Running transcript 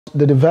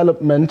the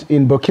development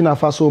in Burkina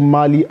Faso,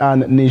 Mali,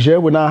 and Niger.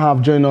 We now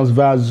have joining us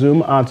via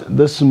Zoom at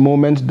this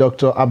moment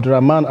Dr.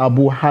 Abdurrahman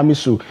Abu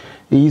Hamisu.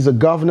 He is a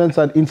governance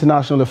and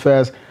international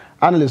affairs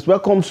analyst.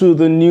 Welcome to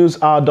the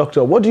News Hour,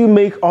 Doctor. What do you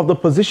make of the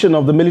position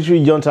of the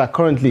military junta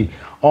currently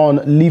on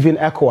leaving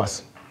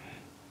ECOWAS?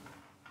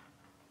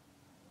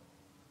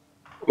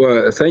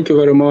 Well, thank you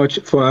very much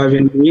for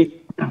having me.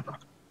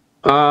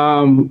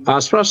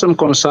 As far as I'm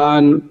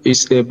concerned,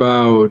 it's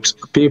about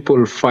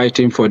people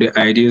fighting for the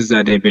ideas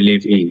that they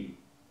believe in.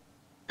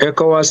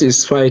 ECOWAS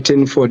is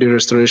fighting for the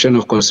restoration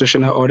of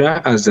constitutional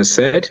order, as they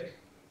said,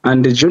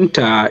 and the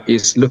junta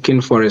is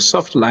looking for a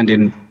soft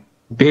landing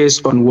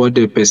based on what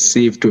they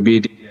perceive to be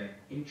their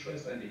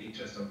interest and the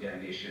interest of their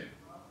nation.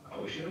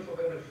 We shouldn't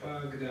forget the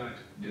fact that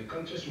the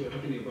countries we're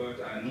talking about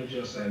are not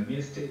just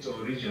mere states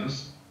or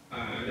regions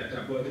that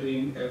are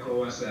bordering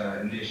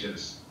ECOWAS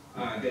nations.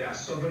 They are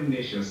sovereign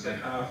nations that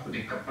have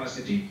the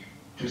capacity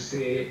to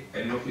say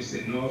enough is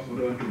enough. We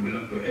don't want to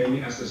belong to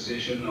any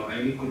association or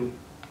any group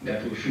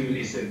that we feel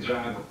is a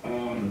drag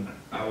on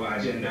our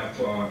agenda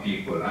for our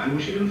people. And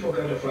we shouldn't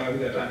forget the fact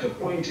that at a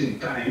point in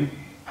time,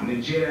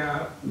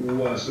 Nigeria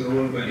was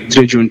ruled by the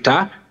military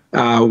junta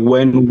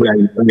when we are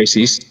in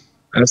crisis,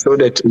 so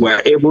that we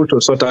are able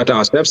to sort out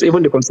ourselves.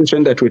 Even the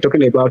constitution that we're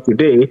talking about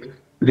today,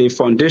 the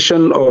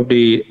foundation of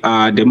the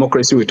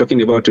democracy we're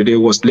talking about today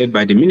was led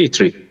by the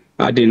military.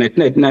 The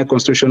 1999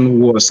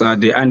 Constitution was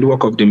the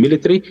handwork of the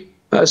military,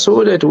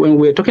 so that when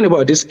we're talking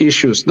about these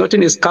issues,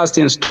 nothing is cast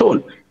in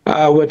stone.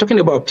 We're talking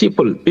about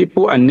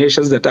people and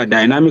nations that are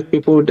dynamic,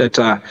 people that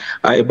are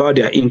about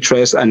their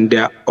interests, and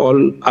they're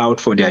all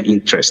out for their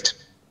interest.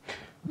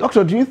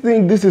 Doctor, do you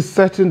think this is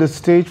setting the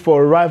stage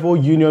for a rival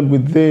union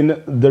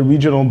within the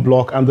regional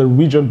bloc and the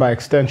region by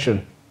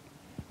extension?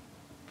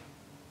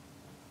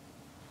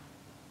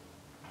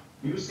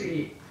 You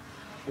see,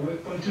 we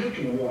continue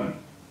to warn.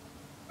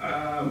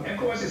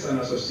 ECOWAS is an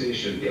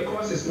association.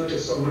 ECOWAS is not a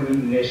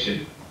sovereign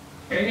nation.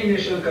 Any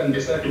nation can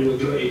decide to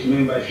withdraw its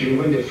membership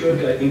when they feel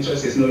their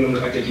interest is no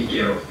longer taken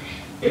care of.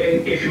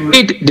 And if you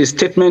read the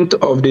statement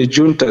of the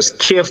juntas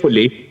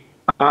carefully,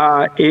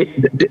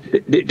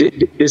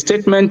 the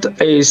statement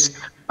is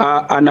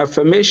an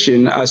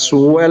affirmation as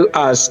well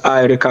as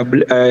a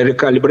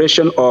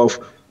recalibration of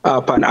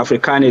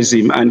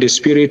Pan-Africanism and the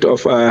spirit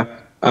of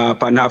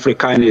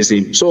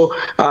Pan-Africanism. So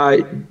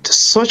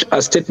such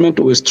a statement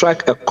will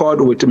strike a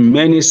chord with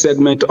many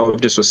segments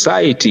of the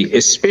society,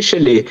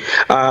 especially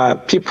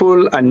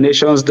people and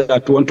nations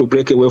that want to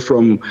break away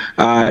from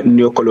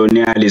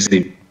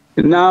neocolonialism.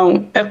 Now,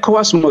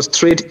 ECOWAS must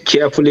tread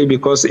carefully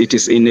because it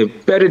is in a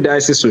very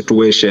dicey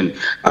situation.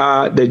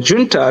 The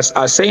juntas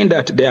are saying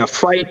that they are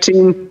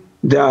fighting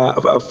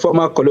the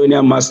former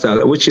colonial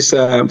master, which is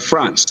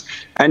France.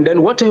 And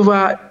then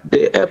whatever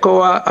the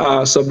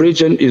ECOWAS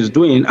sub-region is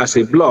doing as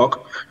a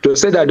bloc to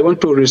say that they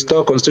want to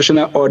restore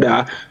constitutional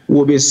order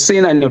will be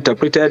seen and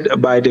interpreted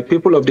by the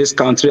people of this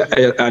country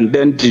and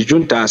then the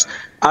juntas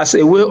as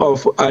a way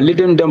of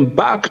leading them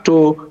back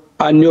to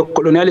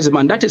neocolonialism.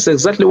 And that is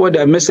exactly what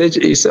their message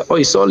is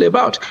all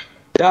about.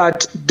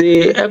 That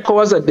the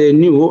ECOWAS that they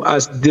knew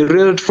has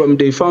derailed from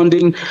the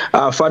founding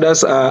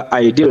fathers'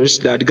 ideas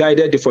that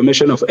guided the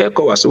formation of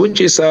ECOWAS,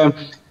 which is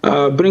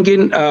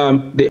bringing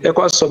the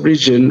ECOWAS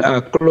sub-region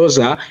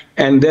closer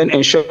and then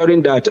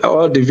ensuring that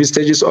all the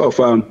vestiges of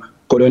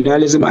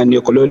colonialism and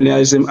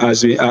neocolonialism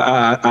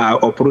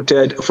are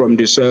uprooted from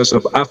the soils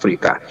of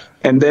Africa.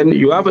 And then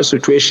you have a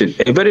situation,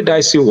 a very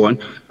dicey one.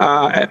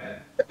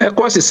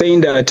 ECOWAS is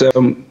saying that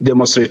they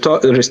must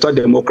restore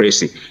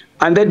democracy.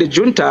 And then the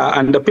junta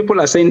and the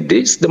people are saying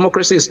this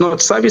democracy is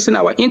not servicing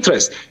our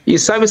interests.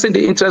 It's servicing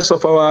the interests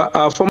of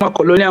our former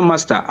colonial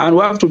master, and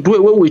we have to do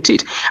away with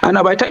it. And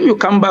by the time you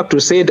come back to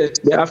say that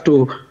they have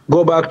to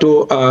go back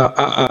to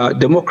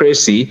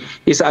democracy,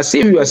 it's as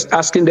if you are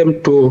asking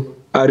them to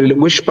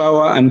relinquish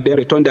power and then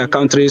return their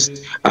countries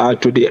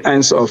to the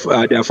hands of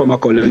their former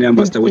colonial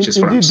master, which is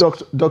France.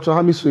 Indeed, Dr.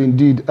 Hamisu,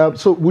 indeed.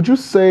 So would you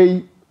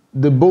say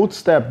the bold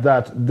step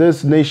that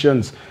these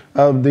nations,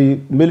 the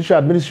military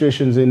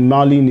administrations in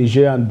Mali,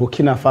 Niger, and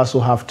Burkina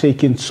Faso have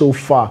taken so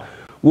far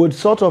would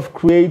sort of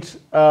create,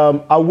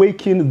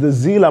 awaken the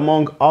zeal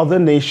among other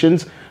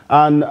nations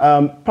and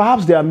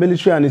perhaps their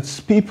military and its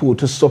people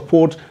to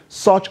support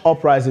such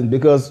uprising?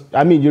 Because,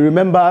 I mean, you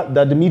remember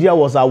that the media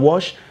was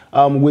awash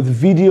with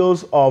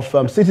videos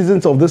of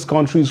citizens of these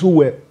countries who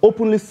were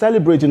openly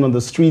celebrating on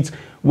the streets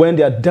when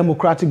their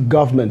democratic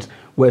government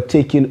were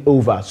taking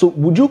over. So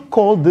would you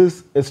call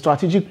this a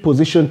strategic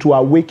position to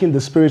awaken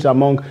the spirit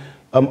among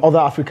other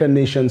African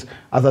nations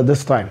as at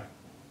this time?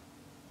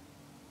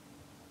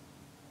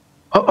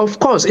 Of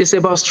course, it's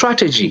about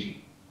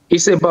strategy.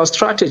 It's about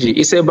strategy.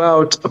 It's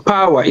about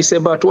power. It's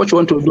about what you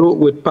want to do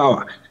with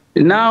power.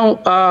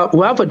 Now,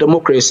 we have a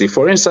democracy.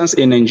 For instance,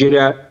 in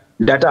Nigeria,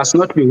 that has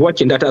not been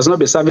working, that has not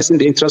been servicing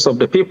the interests of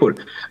the people.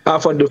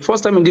 For the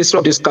first time in the history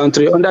of this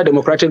country, under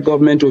democratic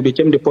government, we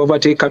became the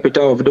poverty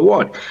capital of the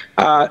world.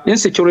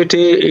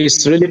 Insecurity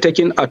is really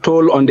taking a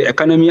toll on the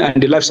economy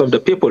and the lives of the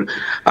people.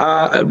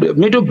 The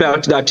Middle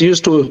Belt that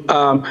used to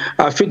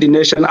feed the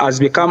nation has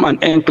become an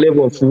enclave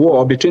of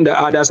war between the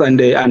others and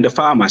the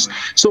farmers.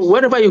 So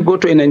wherever you go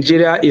to in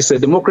Nigeria, is a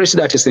democracy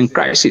that is in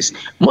crisis.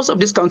 Most of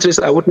these countries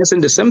are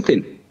witnessing the same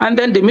thing. And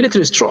then the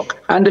military struck,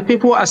 and the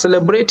people are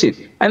celebrating.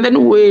 And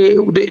then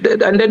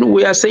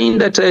we are saying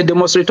that they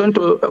must return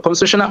to a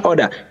constitutional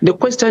order. The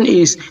question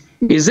is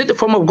it the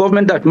form of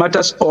government that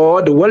matters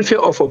or the welfare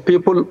of a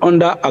people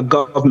under a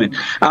government?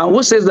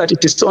 Who says that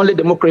it is only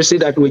democracy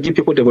that will give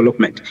people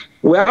development?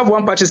 We have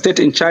one-party state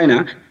in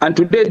China, and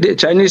today the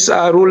Chinese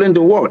are ruling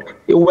the world.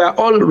 We are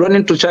all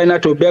running to China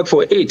to beg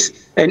for aid,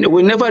 and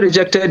we never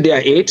rejected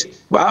their aid.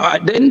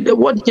 Then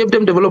what gave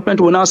them development,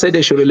 we now say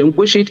they should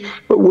relinquish it.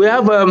 We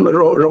have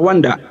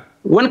Rwanda.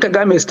 When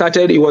Kagame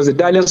started, he was the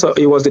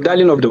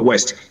darling of the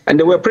West, and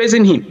they were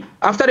praising him.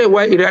 After a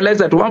while, he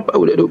realized that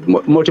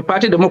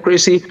multi-party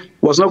democracy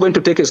was not going to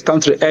take his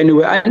country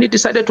anywhere, and he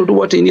decided to do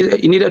what he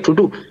needed to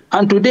do.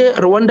 And today,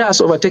 Rwanda has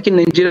overtaken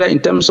Nigeria in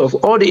terms of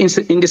all the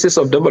indices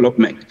of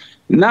development.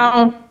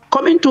 Now,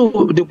 coming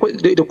to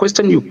the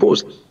question you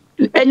posed,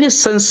 any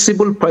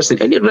sensible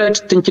person, any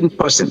right-thinking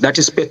person that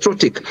is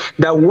patriotic,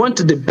 that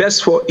wants the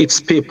best for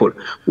its people,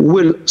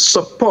 will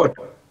support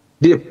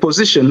the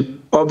position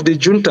of the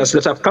juntas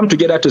that have come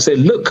together to say,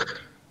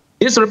 look,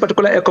 this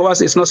particular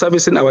ECOWAS is not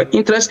servicing our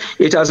interests.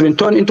 It has been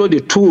turned into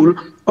the tool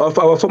of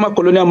our former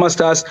colonial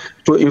masters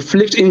to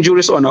inflict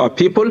injuries on our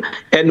people,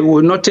 and we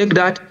will not take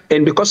that.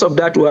 And because of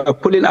that, we are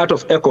pulling out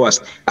of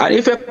ECOWAS. And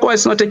if ECOWAS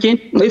is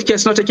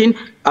not taking,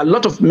 a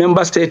lot of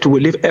member states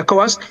will leave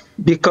ECOWAS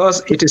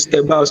because it is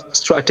about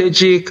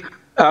strategic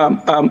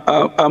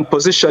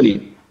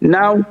positioning.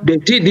 Now, they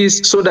did this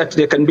so that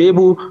they can be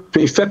able to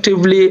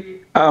effectively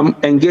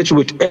engage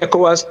with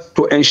ECOWAS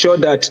to ensure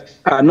that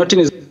nothing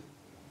is...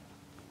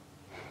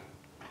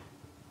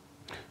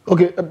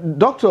 Okay,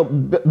 Doctor,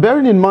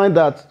 bearing in mind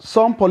that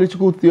some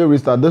political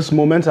theorists at this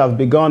moment have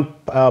begun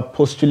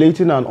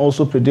postulating and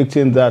also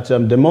predicting that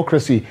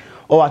democracy,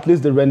 or at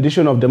least the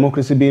rendition of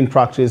democracy being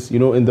practiced,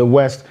 in the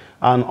West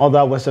and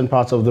other Western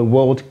parts of the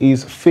world,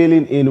 is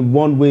failing in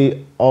one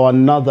way or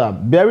another.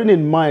 Bearing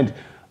in mind,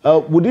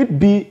 would it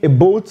be a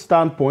bold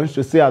standpoint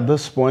to say at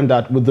this point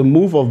that with the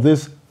move of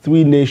these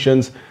three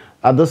nations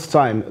at this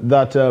time,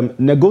 that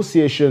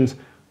negotiations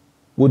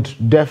would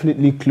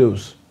definitely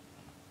close?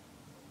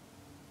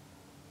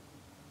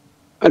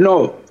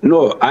 No.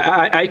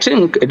 I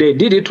think they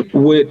did it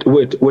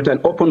with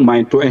an open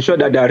mind to ensure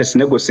that there is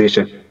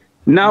negotiation.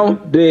 Now,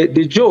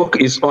 the joke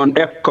is on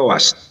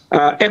ECOWAS.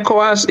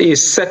 ECOWAS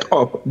is set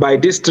up by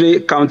these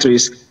three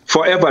countries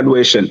for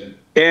evaluation.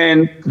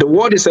 And the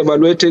world is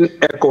evaluating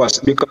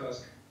ECOWAS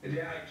because they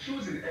are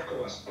accusing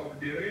ECOWAS of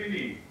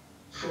derailing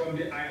from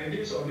the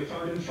ideas of the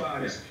founding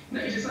fathers.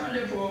 Now, it is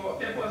only for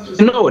ECOWAS to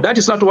say, no, that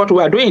is not what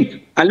we are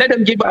doing, and let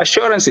them give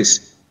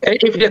assurances.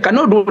 If they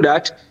cannot do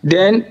that,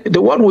 then the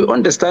world will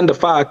understand the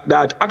fact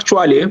that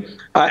actually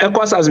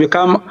ECOWAS has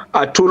become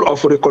a tool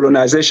of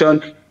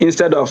recolonization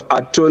instead of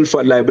a tool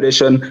for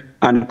liberation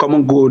and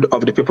common good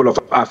of the people of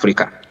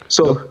Africa.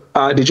 So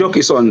the joke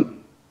is on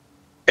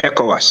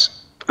ECOWAS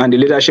and the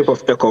leadership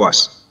of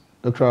ECOWAS.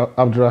 Dr.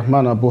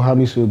 Abdurrahman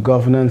Abu-Hamisu,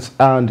 Governance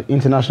and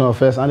International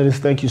Affairs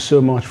Analyst, thank you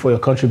so much for your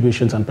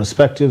contributions and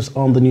perspectives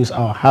on the News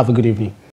Hour. Have a good evening.